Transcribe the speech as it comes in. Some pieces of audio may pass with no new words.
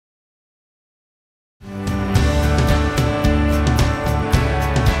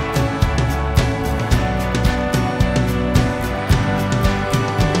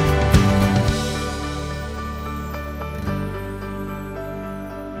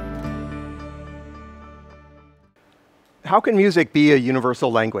How can music be a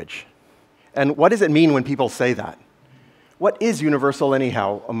universal language? And what does it mean when people say that? What is universal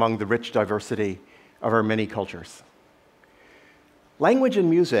anyhow among the rich diversity of our many cultures? Language and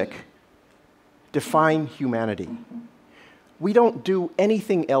music define humanity. We don't do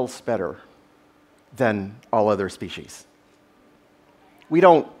anything else better than all other species. We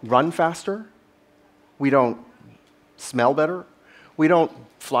don't run faster. We don't smell better. We don't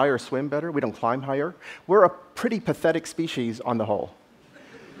fly or swim better. We don't climb higher. We're a pretty pathetic species on the whole.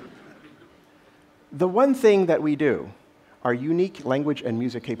 The one thing that we do, our unique language and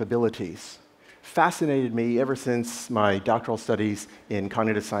music capabilities, fascinated me ever since my doctoral studies in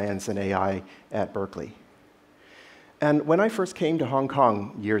cognitive science and AI at Berkeley. And when I first came to Hong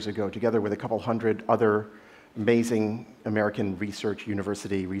Kong years ago, together with a couple hundred other amazing American research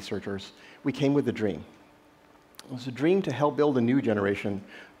university researchers, we came with a dream. It was a dream to help build a new generation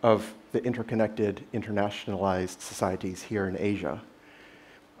of the interconnected, internationalized societies here in Asia,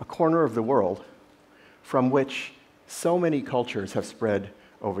 a corner of the world from which so many cultures have spread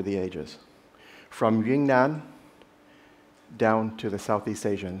over the ages, from Yunnan down to the Southeast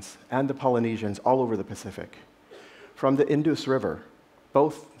Asians and the Polynesians all over the Pacific, from the Indus River,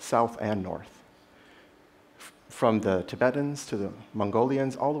 both south and north, from the Tibetans to the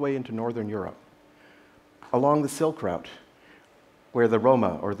Mongolians all the way into northern Europe, along the Silk Route, where the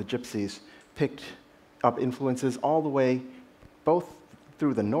Roma, or the Gypsies, picked up influences all the way both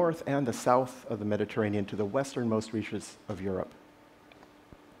through the north and the south of the Mediterranean to the westernmost reaches of Europe.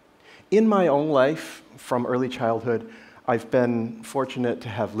 In my own life, from early childhood, I've been fortunate to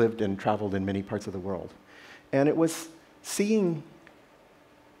have lived and traveled in many parts of the world. And it was seeing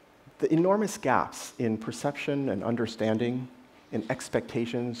the enormous gaps in perception and understanding, in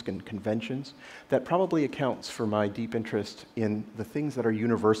expectations and conventions, that probably accounts for my deep interest in the things that are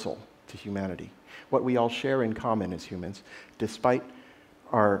universal to humanity, what we all share in common as humans, despite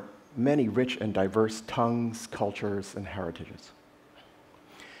our many rich and diverse tongues, cultures, and heritages.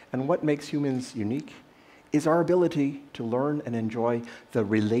 And what makes humans unique is our ability to learn and enjoy the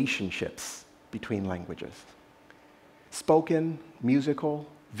relationships between languages. Spoken, musical,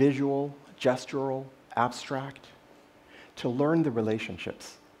 visual, gestural, abstract, to learn the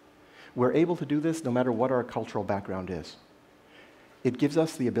relationships. We're able to do this no matter what our cultural background is. It gives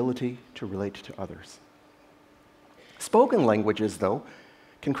us the ability to relate to others. Spoken languages, though,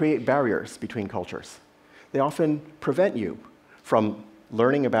 can create barriers between cultures. They often prevent you from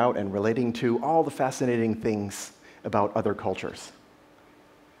learning about and relating to all the fascinating things about other cultures.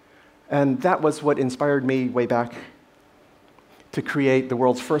 And that was what inspired me way back to create the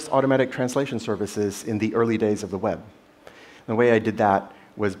world's first automatic translation services in the early days of the web. The way I did that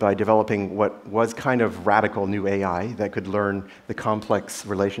was by developing what was kind of radical new AI that could learn the complex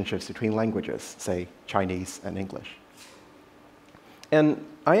relationships between languages, say Chinese and English. And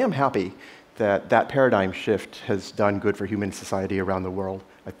I am happy that that paradigm shift has done good for human society around the world,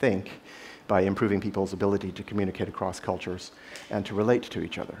 I think, by improving people's ability to communicate across cultures and to relate to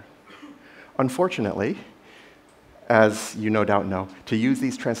each other. Unfortunately, as you no doubt know, to use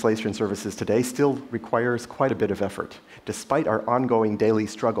these translation services today still requires quite a bit of effort, despite our ongoing daily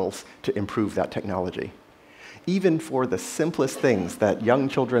struggles to improve that technology. Even for the simplest things that young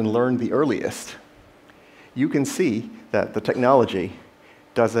children learn the earliest, you can see that the technology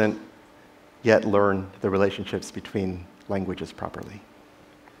doesn't yet learn the relationships between languages properly.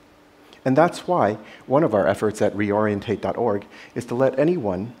 And that's why one of our efforts at ReOrientate.org is to let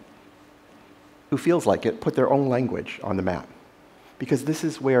anyone who feels like it put their own language on the map, because this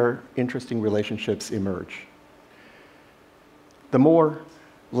is where interesting relationships emerge. The more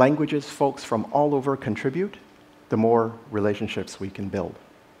languages folks from all over contribute, the more relationships we can build.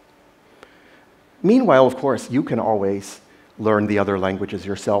 Meanwhile, of course, you can always learn the other languages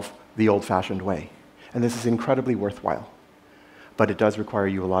yourself the old-fashioned way, and this is incredibly worthwhile, but it does require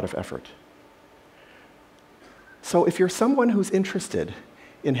you a lot of effort. So if you're someone who's interested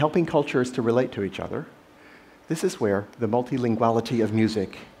in helping cultures to relate to each other, this is where the multilinguality of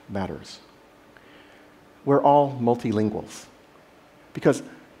music matters. We're all multilinguals, because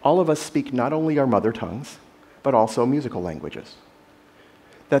all of us speak not only our mother tongues, but also musical languages.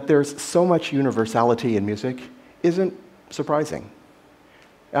 That there's so much universality in music isn't surprising.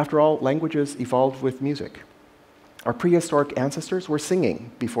 After all, languages evolved with music. Our prehistoric ancestors were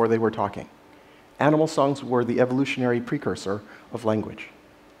singing before they were talking. Animal songs were the evolutionary precursor of language.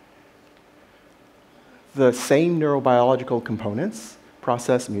 The same neurobiological components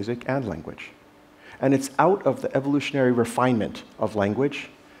process music and language. And it's out of the evolutionary refinement of language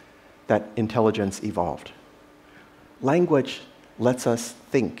that intelligence evolved. Language lets us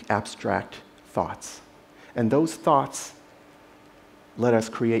think abstract thoughts. And those thoughts let us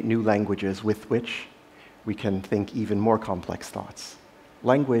create new languages with which we can think even more complex thoughts.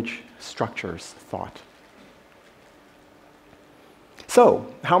 Language structures thought.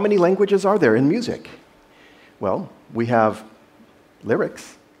 So, how many languages are there in music? Well, we have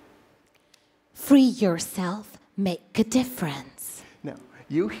lyrics. Free yourself, make a difference. Now,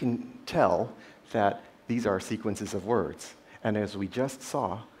 you can tell that these are sequences of words. And as we just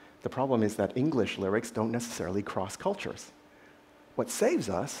saw, the problem is that English lyrics don't necessarily cross cultures. What saves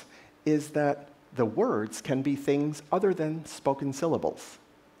us is that the words can be things other than spoken syllables.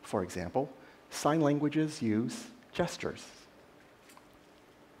 For example, sign languages use gestures.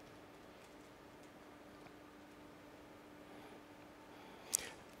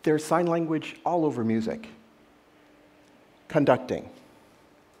 There's sign language all over music. Conducting.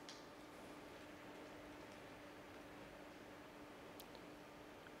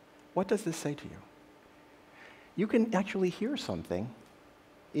 What does this say to you? You can actually hear something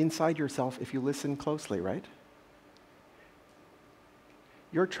inside yourself if you listen closely, right?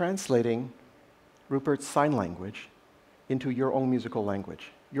 You're translating Rupert's sign language into your own musical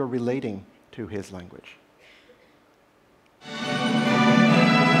language. You're relating to his language.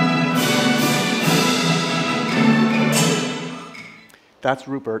 That's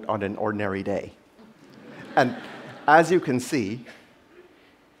Rupert on an ordinary day. And as you can see,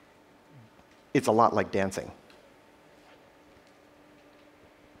 it's a lot like dancing.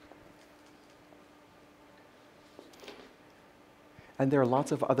 And there are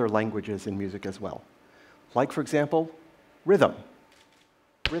lots of other languages in music as well. Like, for example, rhythm.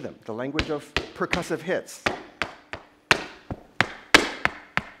 Rhythm, the language of percussive hits.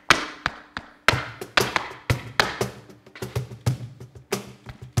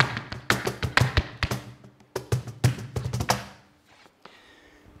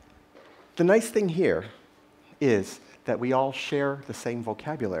 The nice thing here is that we all share the same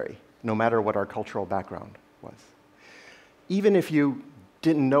vocabulary, no matter what our cultural background was. Even if you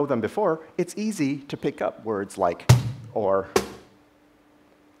didn't know them before, it's easy to pick up words like or.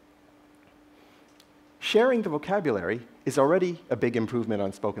 Sharing the vocabulary is already a big improvement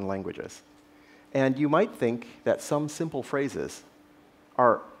on spoken languages. And you might think that some simple phrases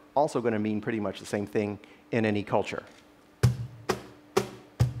are also going to mean pretty much the same thing in any culture.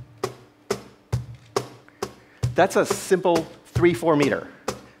 That's a simple 3/4 meter.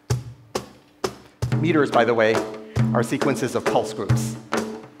 Meters, by the way, are sequences of pulse groups.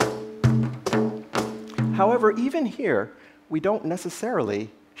 However, even here, we don't necessarily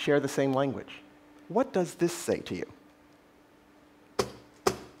share the same language. What does this say to you?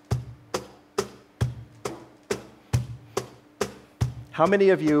 How many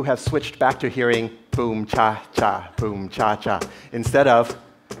of you have switched back to hearing boom, cha, cha, boom, cha, cha, instead of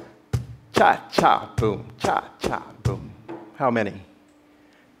cha, cha, boom, cha, cha, boom? How many?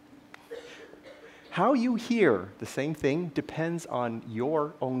 How you hear the same thing depends on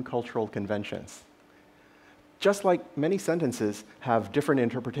your own cultural conventions. Just like many sentences have different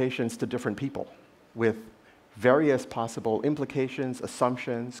interpretations to different people, with various possible implications,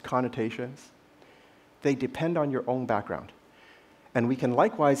 assumptions, connotations, they depend on your own background. And we can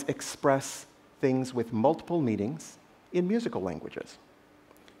likewise express things with multiple meanings in musical languages.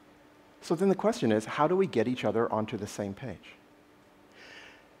 So then the question is, how do we get each other onto the same page?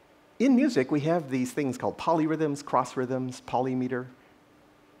 In music, we have these things called polyrhythms, cross rhythms, polymeter.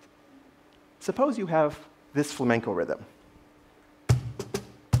 Suppose you have this flamenco rhythm.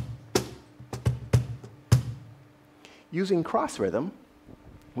 Using cross rhythm,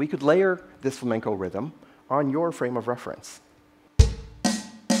 we could layer this flamenco rhythm on your frame of reference.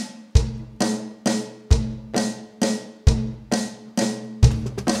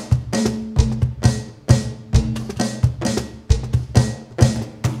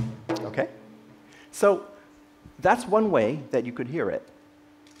 So that's one way that you could hear it.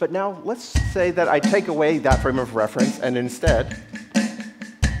 But now let's say that I take away that frame of reference and instead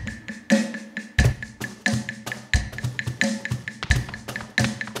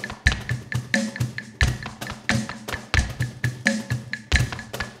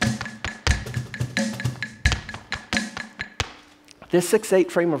this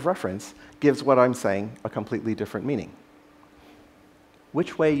 6/8 frame of reference gives what I'm saying a completely different meaning.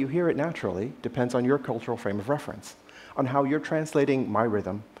 Which way you hear it naturally depends on your cultural frame of reference, on how you're translating my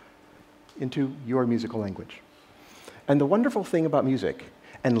rhythm into your musical language. And the wonderful thing about music,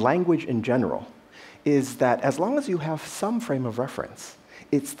 and language in general, is that as long as you have some frame of reference,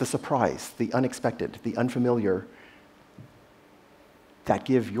 it's the surprise, the unexpected, the unfamiliar that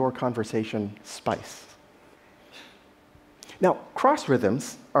give your conversation spice. Now, cross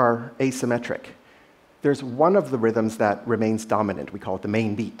rhythms are asymmetric. there's one of the rhythms that remains dominant. We call it the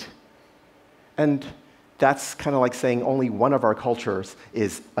main beat. And that's kind of like saying only one of our cultures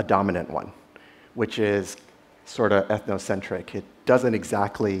is a dominant one, which is sort of ethnocentric. It doesn't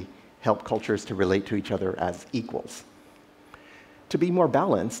exactly help cultures to relate to each other as equals. To be more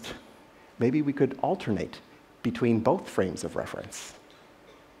balanced, maybe we could alternate between both frames of reference.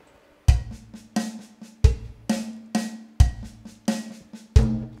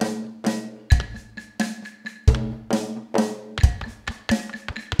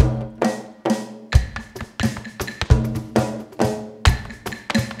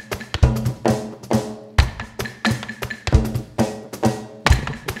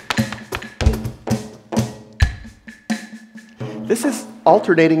 This is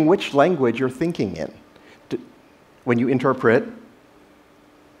alternating which language you're thinking in. When you interpret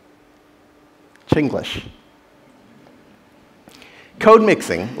Chinglish. Code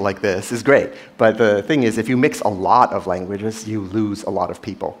mixing like this is great, but the thing is, if you mix a lot of languages, you lose a lot of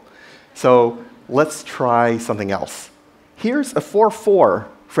people. So let's try something else. Here's a 4/4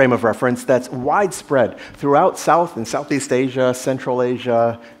 frame of reference that's widespread throughout South and Southeast Asia, Central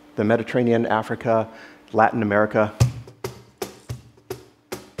Asia, the Mediterranean, Africa, Latin America.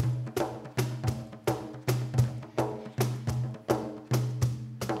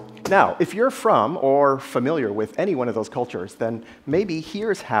 Now, if you're from or familiar with any one of those cultures, then maybe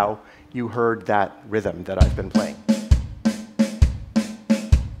here's how you heard that rhythm that I've been playing.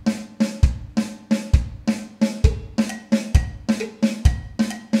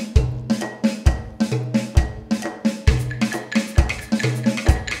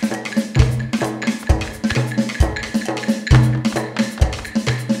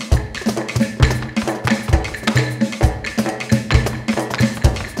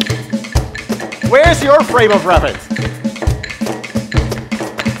 Where's your frame of reference?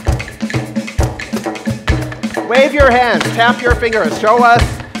 Wave your hands, tap your fingers, show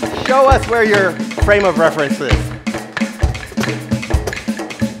us where your frame of reference is.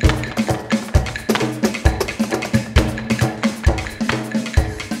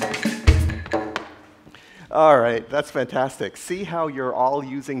 All right, that's fantastic. See how you're all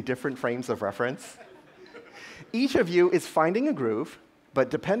using different frames of reference? Each of you is finding a groove, but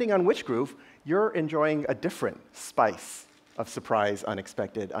depending on which groove, you're enjoying a different spice of surprise,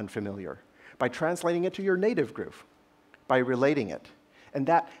 unexpected, unfamiliar, by translating it to your native groove, by relating it. And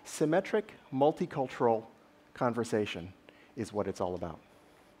that symmetric, multicultural conversation is what it's all about.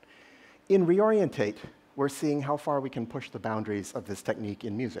 In ReOrientate, we're seeing how far we can push the boundaries of this technique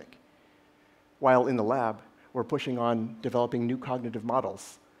in music, while in the lab, we're pushing on developing new cognitive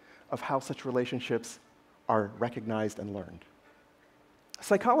models of how such relationships are recognized and learned.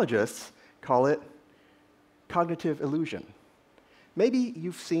 Psychologists call it cognitive illusion. Maybe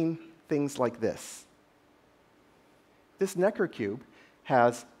you've seen things like this. This Necker cube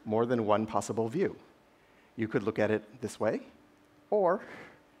has more than one possible view. You could look at it this way, or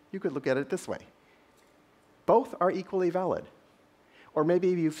you could look at it this way. Both are equally valid. Or maybe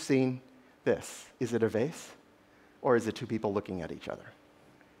you've seen this. Is it a vase, or is it two people looking at each other?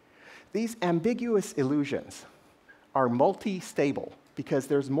 These ambiguous illusions are multi-stable, because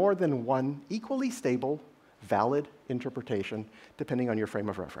there's more than one equally stable, valid interpretation depending on your frame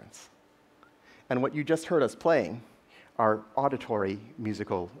of reference. And what you just heard us playing are auditory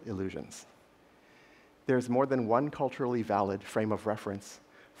musical illusions. There's more than one culturally valid frame of reference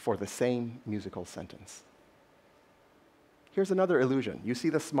for the same musical sentence. Here's another illusion. You see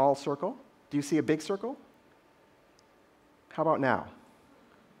the small circle? Do you see a big circle? How about now?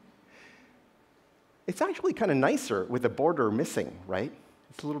 It's actually kind of nicer with the border missing, right?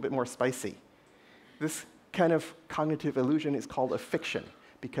 It's a little bit more spicy. This kind of cognitive illusion is called a fiction,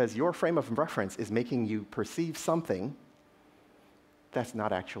 because your frame of reference is making you perceive something that's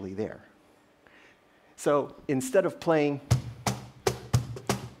not actually there. So instead of playing,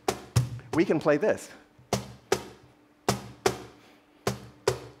 we can play this.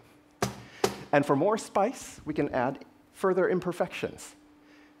 And for more spice, we can add further imperfections,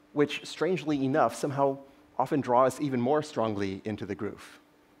 which, strangely enough, somehow often draw us even more strongly into the groove.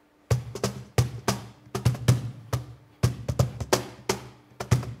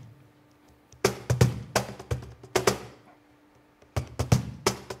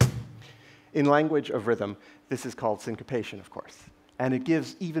 In language of rhythm, this is called syncopation, of course, and it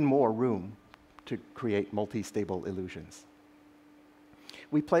gives even more room to create multi-stable illusions.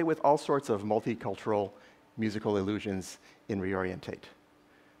 We play with all sorts of multicultural musical illusions in ReOrientate.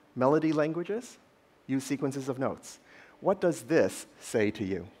 Melody languages use sequences of notes. What does this say to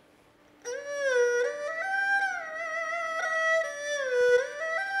you?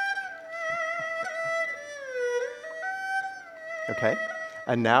 Okay?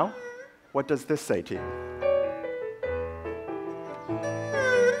 And now, what does this say to you?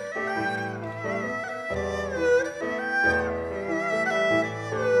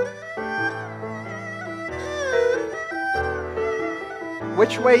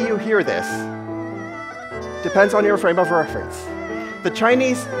 Which way you hear this depends on your frame of reference. The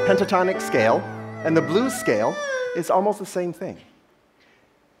Chinese pentatonic scale and the blues scale is almost the same thing.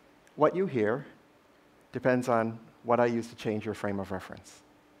 What you hear depends on what I use to change your frame of reference.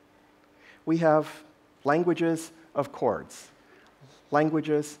 We have languages of chords,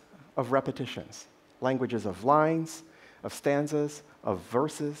 languages of repetitions, languages of lines, of stanzas, of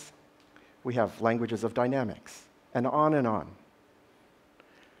verses. We have languages of dynamics, and on and on.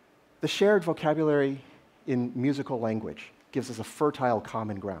 The shared vocabulary in musical language gives us a fertile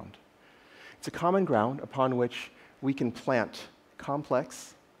common ground. It's a common ground upon which we can plant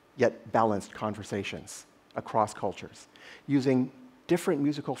complex yet balanced conversations across cultures, using different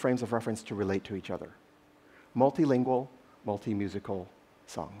musical frames of reference to relate to each other. Multilingual, multi-musical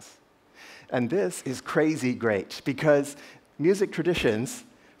songs. And this is crazy great, because music traditions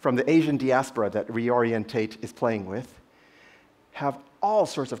from the Asian diaspora that ReOrientate is playing with have all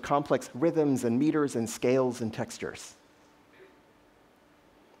sorts of complex rhythms and meters and scales and textures.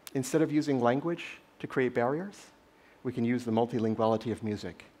 Instead of using language to create barriers, we can use the multilinguality of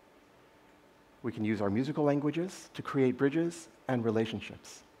music. We can use our musical languages to create bridges and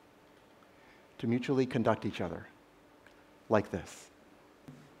relationships, to mutually conduct each other, like this.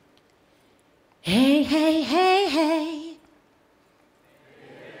 Hey, hey, hey, hey.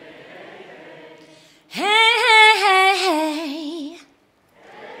 Hey, hey, hey, hey.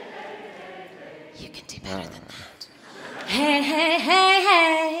 You can do better than that. Hey, hey, hey,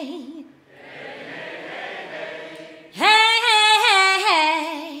 hey. Hey, hey, hey,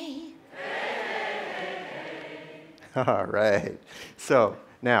 hey. All right. So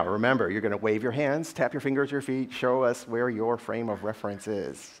now, remember, you're going to wave your hands, tap your fingers, your feet, show us where your frame of reference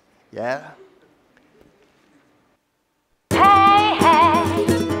is. Yeah? Hey, hey.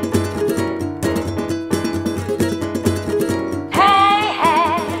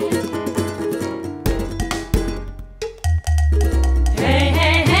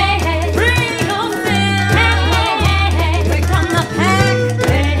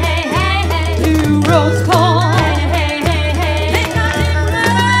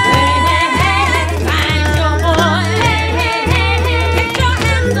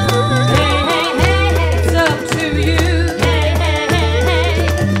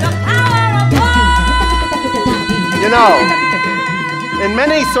 In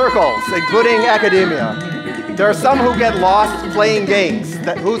many circles, including academia, there are some who get lost playing games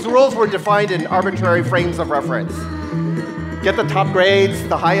whose rules were defined in arbitrary frames of reference. Get the top grades,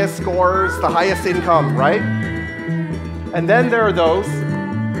 the highest scores, the highest income, right? And then there are those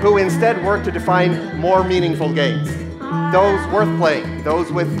who instead work to define more meaningful games, those worth playing,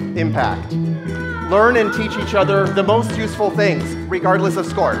 those with impact. Learn and teach each other the most useful things, regardless of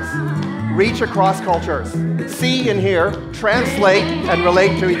scores. Reach across cultures, see and hear, translate, and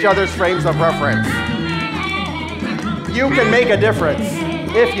relate to each other's frames of reference. You can make a difference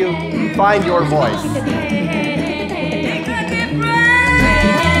if you find your voice.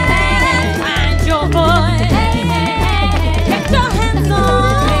 Find your voice. Get your hands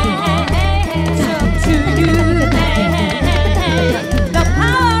on. It's up to you. The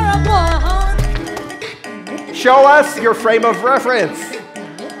power of one. Show us your frame of reference.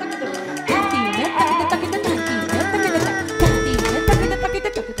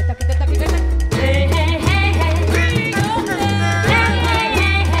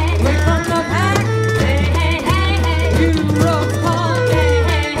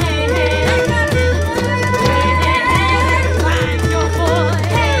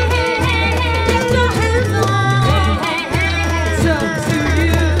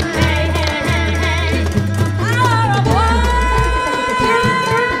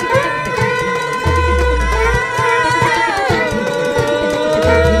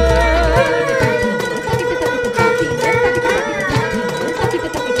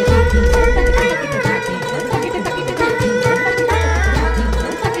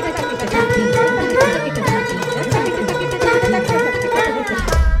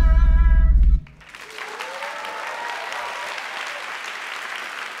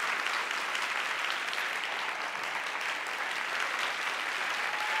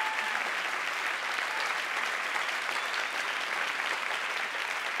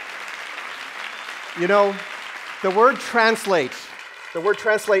 You know, the word translate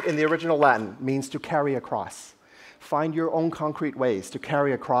in the original Latin means to carry across. Find your own concrete ways to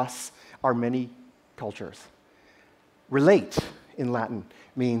carry across our many cultures. Relate in Latin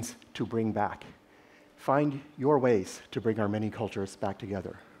means to bring back. Find your ways to bring our many cultures back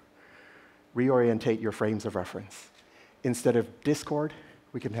together. Reorientate your frames of reference. Instead of discord,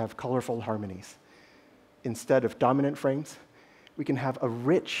 we can have colorful harmonies. Instead of dominant frames, we can have a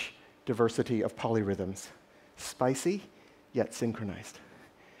rich diversity of polyrhythms, spicy yet synchronized.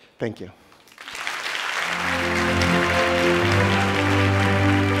 Thank you.